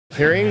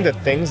Hearing the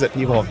things that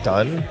people have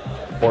done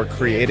or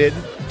created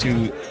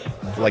to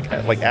like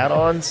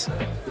add-ons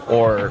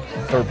or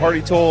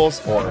third-party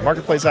tools or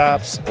marketplace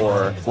apps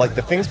or like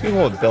the things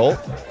people have built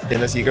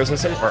in this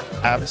ecosystem are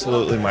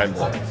absolutely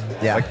mind-blowing.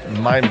 Yeah. Like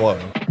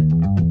mind-blowing.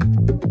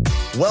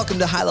 Welcome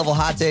to High Level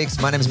Hot Takes.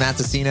 My name is Matt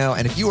Cicino,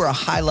 and if you are a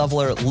high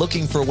leveler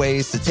looking for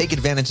ways to take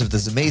advantage of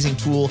this amazing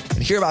tool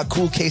and hear about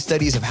cool case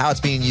studies of how it's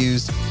being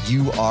used,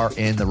 you are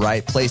in the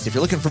right place. If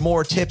you're looking for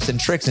more tips and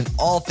tricks and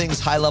all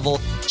things high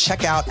level,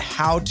 check out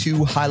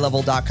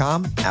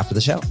howtohighlevel.com after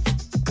the show.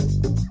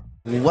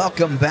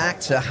 Welcome back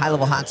to High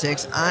Level Hot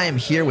Takes. I am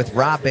here with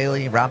Robb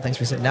Bailey. Robb, thanks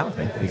for sitting down with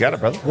me. You got it,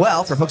 brother.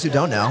 Well, for folks who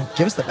don't know,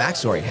 give us the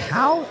backstory.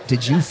 How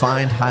did you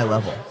find High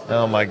Level?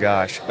 Oh my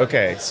gosh.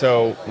 Okay,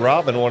 so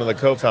Robb and one of the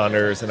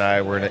co-founders and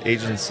I were in an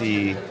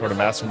agency sort of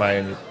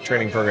mastermind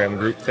training program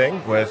group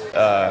thing with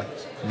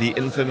the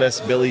infamous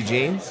Billy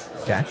Jean.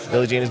 Okay.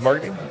 Billy Jean is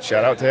marketing.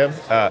 Shout out to him.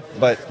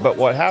 But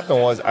what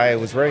happened was I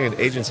was running an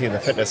agency in the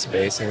fitness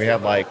space, and we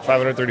had like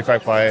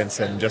 535 clients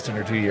in just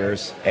under 2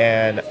 years.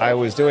 And I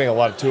was doing a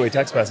lot of two-way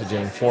text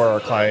messaging for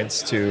our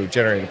clients to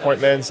generate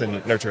appointments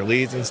and nurture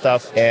leads and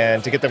stuff,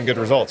 and to get them good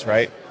results,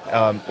 right?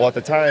 Well, at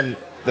the time,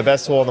 the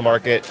best tool on the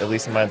market, at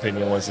least in my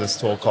opinion, was this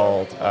tool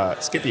called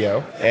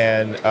Scipio.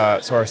 And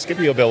so our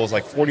Scipio bill was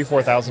like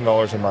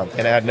 $44,000 a month.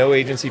 And it had no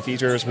agency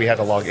features. We had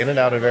to log in and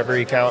out of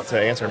every account to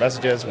answer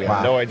messages. We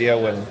had no idea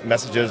when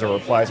messages or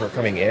replies were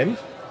coming in.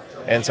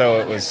 And so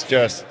it was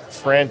just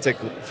frantic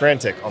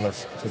on the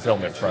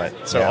fulfillment front.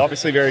 So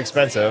obviously very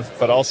expensive,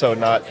 but also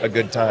not a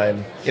good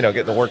time,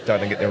 getting the work done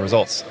and getting the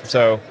results.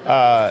 So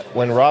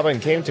when Robin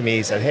came to me,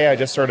 he said, hey, I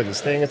just started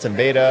this thing. It's in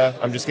beta.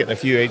 I'm just getting a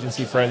few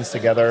agency friends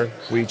together.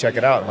 Will you check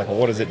it out? I'm like, well,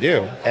 what does it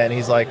do? And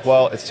he's like,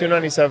 well, it's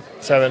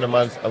 $297 a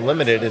month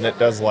unlimited, and it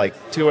does like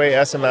two-way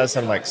SMS.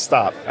 I'm like,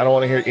 stop. I don't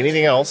want to hear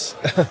anything else.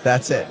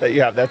 That's it. That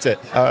you have. That's it.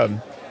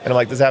 And I'm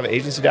like, does it have an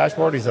agency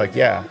dashboard? He's like,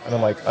 yeah. And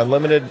I'm like,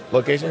 unlimited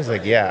locations? He's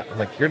like, yeah. I'm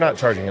like, you're not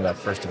charging enough,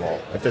 first of all,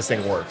 if this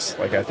thing works.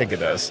 Like, I think it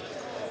does.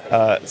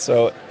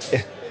 So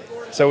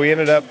we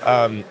ended up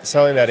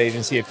selling that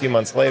agency a few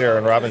months later,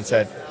 and Robin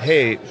said,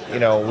 hey,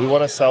 we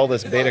want to sell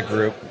this beta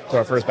group to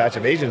our first batch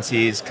of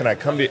agencies. Can I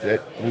come to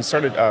we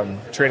started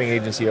training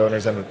agency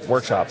owners in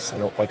workshops,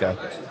 like a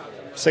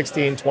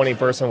 16, 20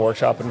 person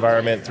workshop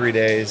environment, 3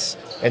 days.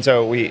 And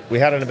so we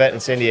had an event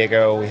in San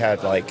Diego. We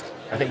had like,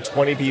 I think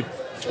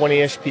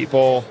 20-ish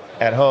people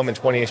at home and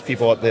 20-ish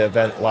people at the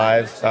event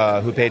live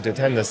who paid to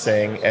attend this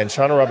thing. And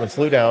Sean and Robin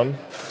flew down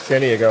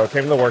San Diego,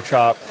 came to the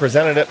workshop,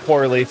 presented it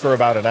poorly for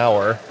about an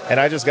hour. And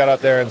I just got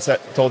up there and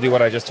told you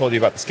what I just told you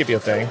about the Scipio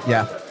thing.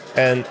 Yeah.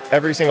 And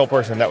every single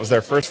person, that was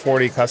their first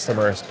 40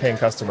 customers, paying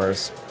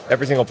customers,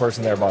 every single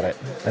person there bought it.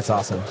 That's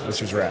awesome.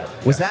 Which was rad.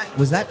 Was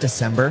that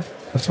December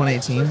of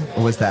 2018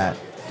 or was that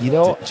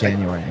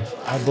January?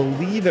 I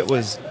believe it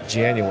was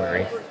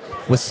January.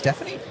 Was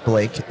Stephanie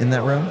Blake in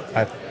that room?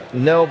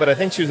 No, but I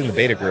think she was in the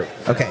beta group.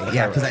 Okay,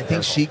 yeah, because I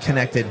think she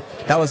connected.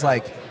 That was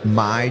like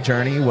my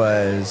journey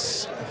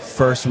was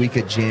first week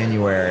of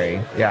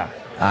January. Yeah.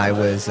 I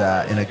was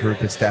in a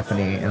group with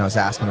Stephanie, and I was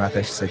asking about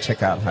this. She said,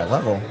 check out High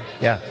Level.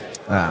 Yeah.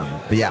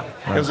 But yeah.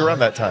 It was around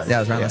that time. Yeah, it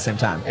was around the same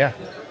time. Yeah.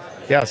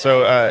 Yeah,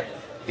 so,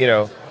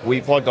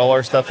 we plugged all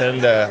our stuff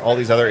into all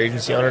these other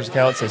agency owners'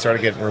 accounts. They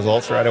started getting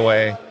results right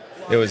away.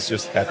 It was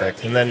just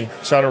epic. And then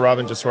Sean and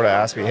Robin just sort of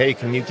asked me, hey,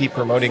 can you keep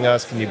promoting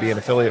us? Can you be an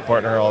affiliate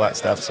partner? All that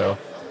stuff. So,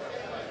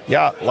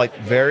 yeah, like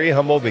very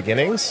humble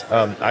beginnings.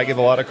 I give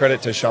a lot of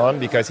credit to Sean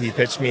because he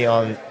pitched me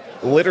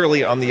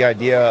literally on the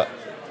idea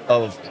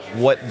of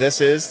what this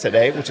is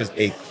today, which is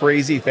a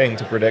crazy thing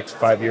to predict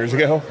 5 years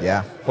ago.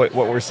 Yeah. What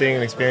we're seeing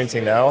and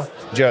experiencing now,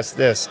 just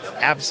this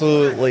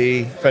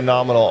absolutely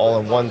phenomenal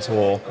all-in-one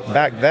tool.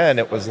 Back then,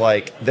 it was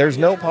like, there's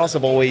no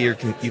possible way you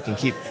can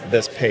keep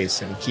this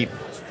pace and keep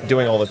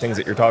doing all the things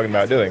that you're talking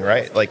about doing,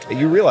 right? Like,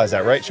 you realize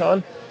that, right,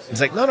 Sean? It's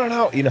like,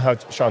 no. You know how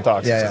Sean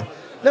talks. Yeah.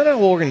 No,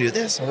 well, we're going to do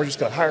this, and we're just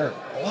going to hire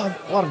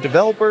a lot of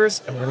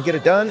developers, and we're going to get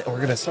it done, and we're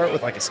going to start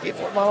with like a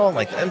skateboard model and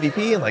like the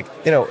MVP, and like,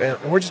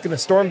 and we're just going to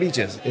storm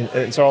beaches.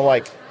 And so I'm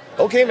like,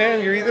 okay,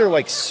 man, you're either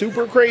like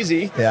super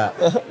crazy,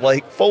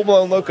 like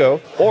full-blown loco,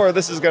 or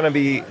this is going to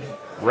be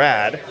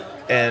rad,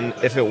 and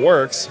if it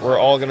works, we're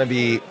all going to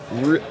be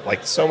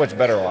like so much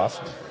better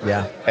off.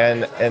 Yeah.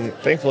 And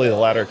thankfully the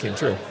latter came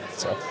true.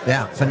 So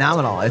yeah,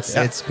 phenomenal.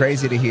 It's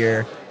crazy to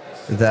hear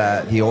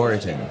the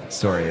origin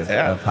story of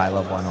High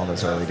Level in all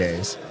those early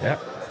days. Yeah.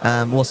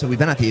 Well, so we've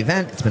been at the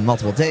event. It's been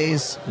multiple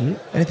days.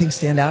 Mm-hmm. Anything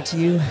stand out to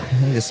you?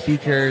 Any of the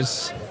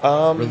speakers,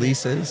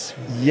 releases?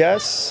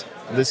 Yes,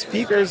 the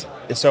speakers.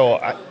 So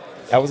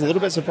I was a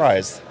little bit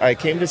surprised. I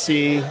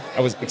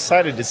was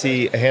excited to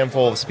see a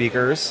handful of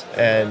speakers,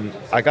 and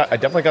I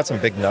definitely got some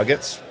big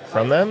nuggets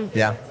from them.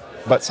 Yeah.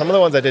 But some of the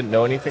ones I didn't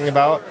know anything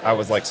about, I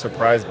was like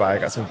surprised by. I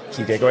got some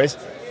key takeaways.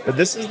 But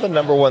this is the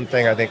number one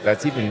thing I think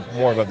that's even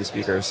more above the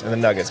speakers and the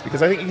nuggets,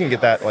 because I think you can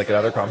get that like at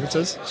other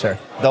conferences. Sure.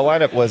 The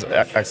lineup was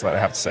excellent, I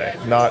have to say.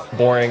 Not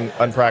boring,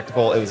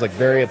 unpractical. It was like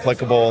very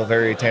applicable,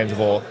 very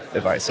tangible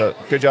advice. So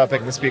good job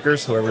picking the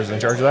speakers, whoever's in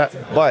charge of that.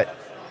 But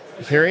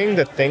hearing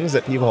the things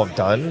that people have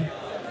done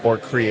or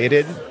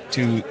created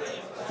to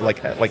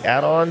like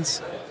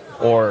add-ons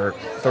or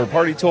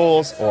third-party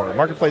tools or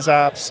marketplace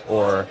apps,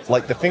 or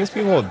like the things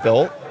people have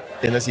built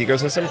in this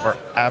ecosystem are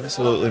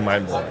absolutely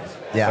mind-blowing.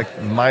 Yeah.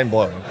 Like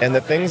mind-blowing. And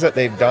the things that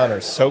they've done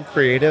are so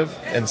creative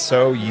and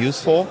so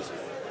useful.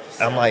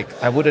 I'm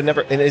like, I would have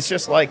never, and it's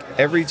just like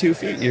every 2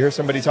 feet you hear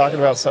somebody talking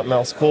about something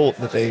else cool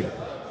that they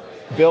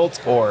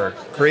built or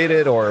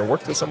created or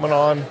worked with someone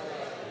on.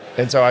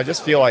 And so I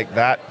just feel like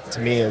that to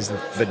me is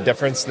the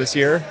difference this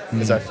year,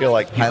 is I feel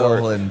like people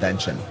High-level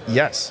invention.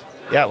 Yes.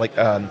 Yeah, like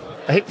I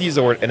hate to use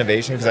the word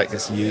innovation because that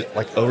gets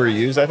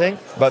overused, I think.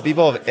 But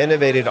people have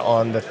innovated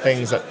on the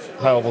things that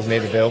HighLevel's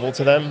made available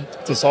to them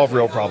to solve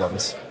real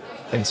problems.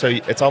 And so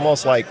it's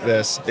almost like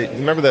this.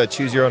 Remember the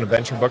Choose Your Own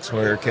Adventure books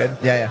when we were a kid?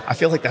 Yeah. I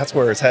feel like that's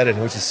where it's headed,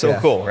 which is so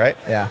cool, right?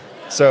 Yeah.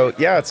 So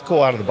yeah, it's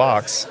cool out of the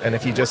box. And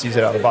if you just use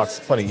it out of the box,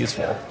 it's plenty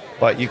useful.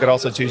 But you could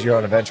also choose your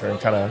own adventure and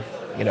kind of,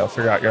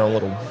 figure out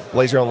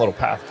blaze your own little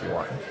path if you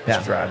want.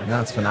 Yeah.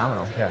 No, it's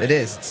phenomenal. Yeah. It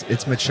is.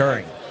 It's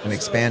maturing and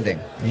expanding.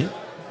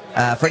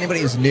 For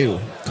anybody who's new,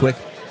 quick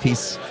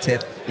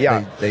tip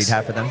that you'd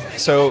have for them?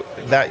 So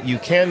that you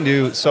can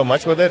do so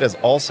much with it is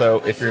also,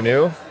 if you're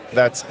new,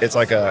 that's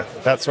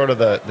sort of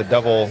the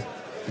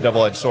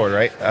double-edged sword,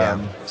 right?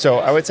 So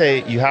I would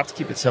say you have to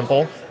keep it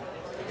simple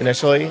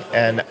initially,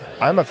 and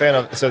I'm a fan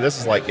of, so this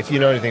is like, if you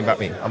know anything about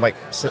me, I'm like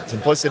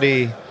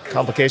simplicity,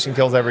 complication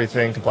kills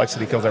everything,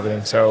 complexity kills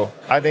everything. So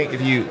I think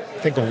if you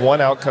think of one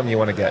outcome you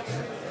want to get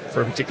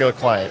for a particular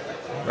client,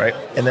 right?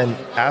 And then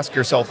ask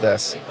yourself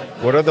this: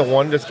 what are the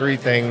 1 to 3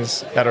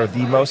 things that are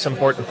the most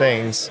important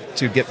things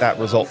to get that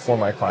result for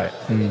my client?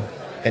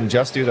 And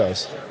just do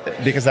those.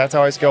 Because that's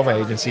how I scale my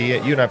agency.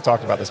 You and I have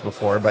talked about this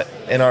before, but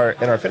in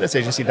our fitness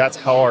agency, that's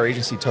how our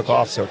agency took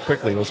off so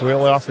quickly. Was we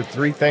only offered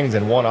 3 things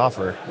in one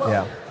offer.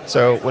 Yeah.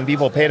 So when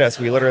people paid us,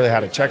 we literally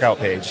had a checkout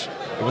page.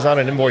 It was not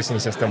an invoicing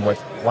system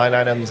with line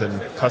items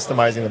and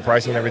customizing the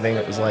pricing and everything.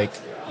 It was like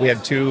we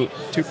had two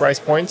price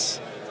points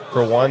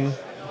for one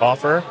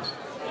offer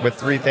with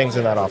 3 things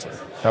in that offer.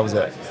 That was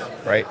it,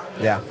 right?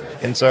 Yeah.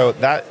 And so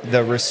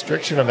the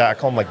restriction of that, I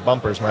call them like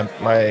bumpers.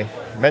 My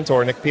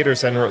mentor, Nick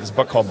Peterson, wrote this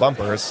book called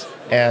Bumpers.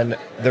 And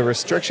the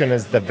restriction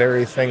is the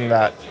very thing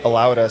that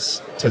allowed us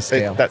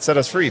that set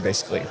us free,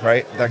 basically,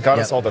 right? That got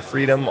us all the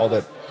freedom, all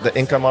the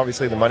income,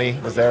 obviously, the money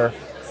was there.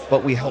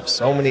 But we helped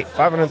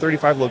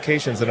 535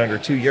 locations in under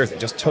 2 years. It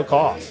just took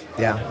off.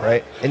 Yeah.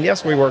 Right? And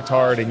yes, we worked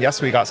hard, and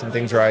yes, we got some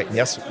things right. And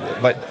yes,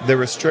 but the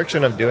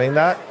restriction of doing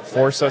that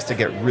forced us to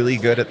get really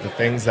good at the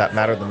things that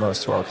matter the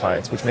most to our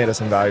clients, which made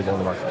us invaluable in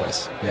the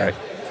marketplace. Yeah. Right?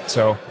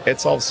 So it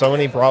solves so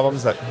many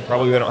problems that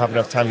probably we don't have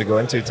enough time to go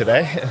into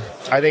today.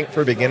 I think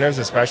for beginners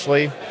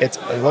especially,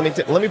 let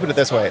me put it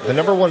this way. The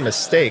number one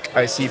mistake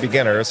I see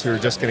beginners who are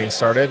just getting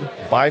started,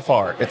 by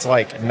far, it's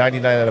like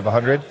 99 out of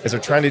 100, is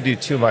they're trying to do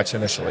too much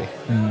initially.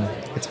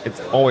 It's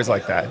always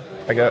like that.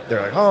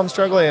 They're like, oh, I'm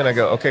struggling. And I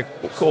go, okay,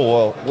 cool.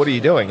 Well, what are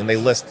you doing? And they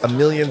list a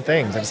million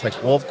things. And it's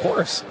like, well, of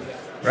course,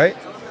 right?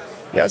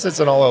 Yes, it's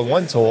an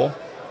all-in-one tool,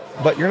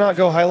 but you're not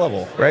go high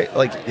level, right?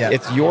 Like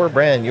it's your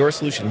brand, your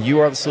solution. You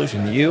are the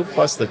solution. You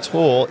plus the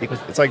tool equals,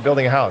 it's like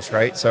building a house,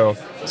 right? So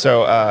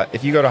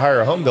if you go to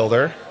hire a home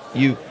builder,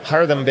 you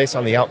hire them based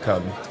on the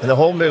outcome. And the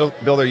home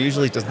builder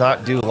usually does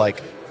not do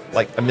like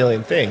a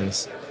million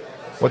things.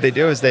 What they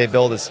do is they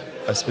build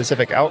a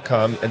specific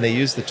outcome, and they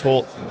use the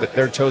tool,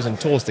 their chosen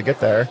tools to get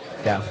there.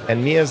 Yeah.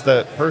 And me as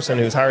the person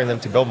who's hiring them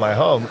to build my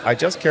home, I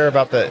just care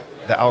about the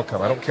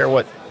outcome. I don't care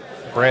what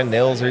brand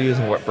nails they're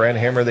using, what brand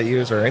hammer they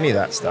use, or any of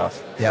that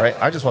stuff. Right?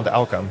 I just want the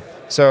outcome.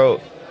 So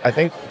I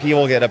think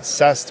people get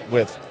obsessed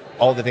with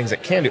all the things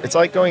it can do. It's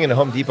like going into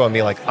Home Depot and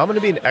being like, I'm going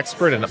to be an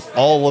expert in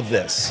all of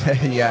this.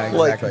 Yeah, exactly.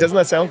 Like, doesn't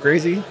that sound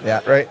crazy?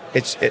 Yeah. Right?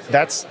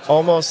 That's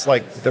almost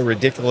like the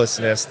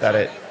ridiculousness that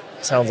it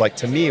sounds like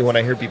to me when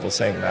I hear people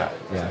saying that.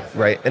 Yeah.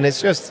 Right. And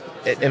it's just,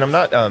 and I'm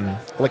not,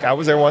 like I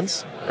was there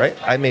once, right?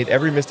 I made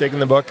every mistake in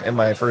the book in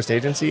my first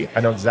agency.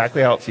 I know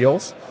exactly how it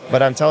feels,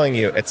 but I'm telling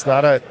you, it's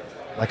not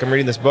like I'm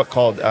reading this book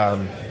called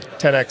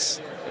 10X.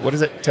 What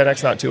is it?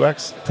 10X, not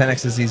 2X?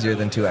 10X is easier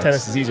than 2X.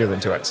 10X is easier than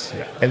 2X.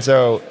 Yeah. And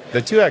so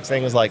the 2X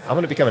thing is like, I'm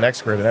going to become an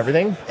expert in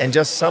everything and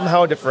just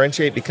somehow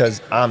differentiate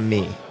because I'm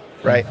me,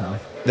 right?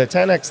 Mm-hmm. The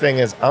 10X thing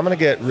is I'm going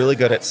to get really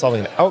good at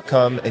solving an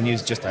outcome and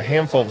use just a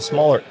handful of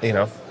smaller,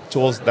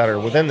 tools that are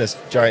within this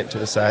giant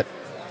tool set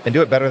and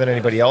do it better than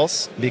anybody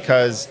else,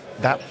 because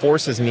that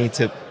forces me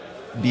to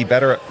be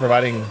better at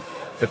providing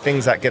the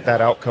things that get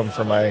that outcome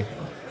for my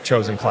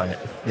chosen client.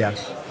 Yeah.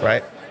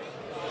 Right?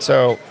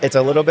 So it's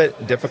a little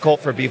bit difficult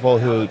for people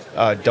who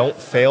don't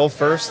fail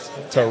first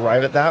to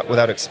arrive at that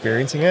without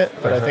experiencing it.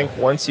 But I think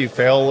once you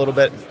fail a little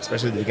bit,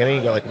 especially at the beginning,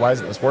 you go like, why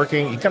isn't this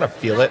working? You kind of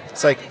feel it.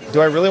 It's like,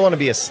 do I really want to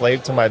be a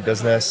slave to my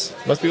business?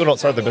 Most people don't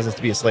start their business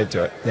to be a slave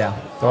to it. Yeah.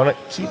 They want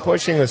to keep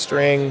pushing the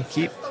string,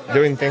 keep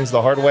doing things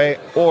the hard way,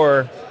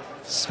 or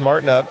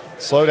smarten up,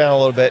 slow down a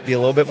little bit, be a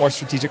little bit more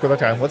strategic with our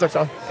time. What's up,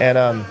 Sean?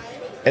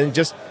 And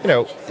just,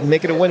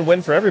 make it a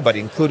win-win for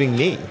everybody, including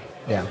me.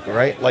 Yeah.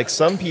 Right? Like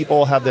some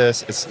people have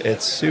this,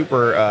 it's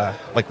super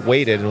like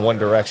weighted in one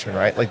direction,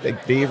 right? Like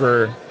they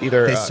either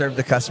They serve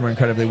the customer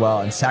incredibly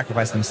well and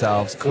sacrifice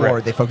themselves, or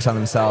Correct. they focus on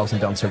themselves and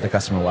don't serve the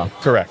customer well.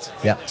 correct.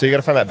 Yeah. So you got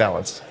to find that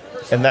balance.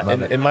 And that,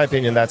 Love it. in my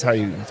opinion, that's how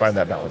you find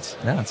that balance.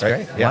 Yeah, that's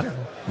right? great. Yeah.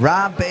 Wonderful.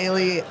 Robb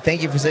Bailey,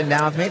 thank you for sitting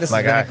down with me. This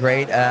My has been guy. a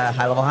great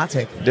high-level hot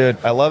take. Dude,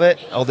 I love it.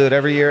 I'll do it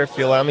every year if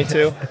you allow me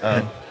to.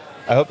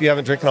 I hope you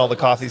haven't drinking all the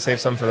coffee. Save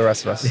some for the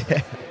rest of us.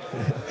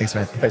 Thanks,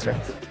 man. Thanks, man.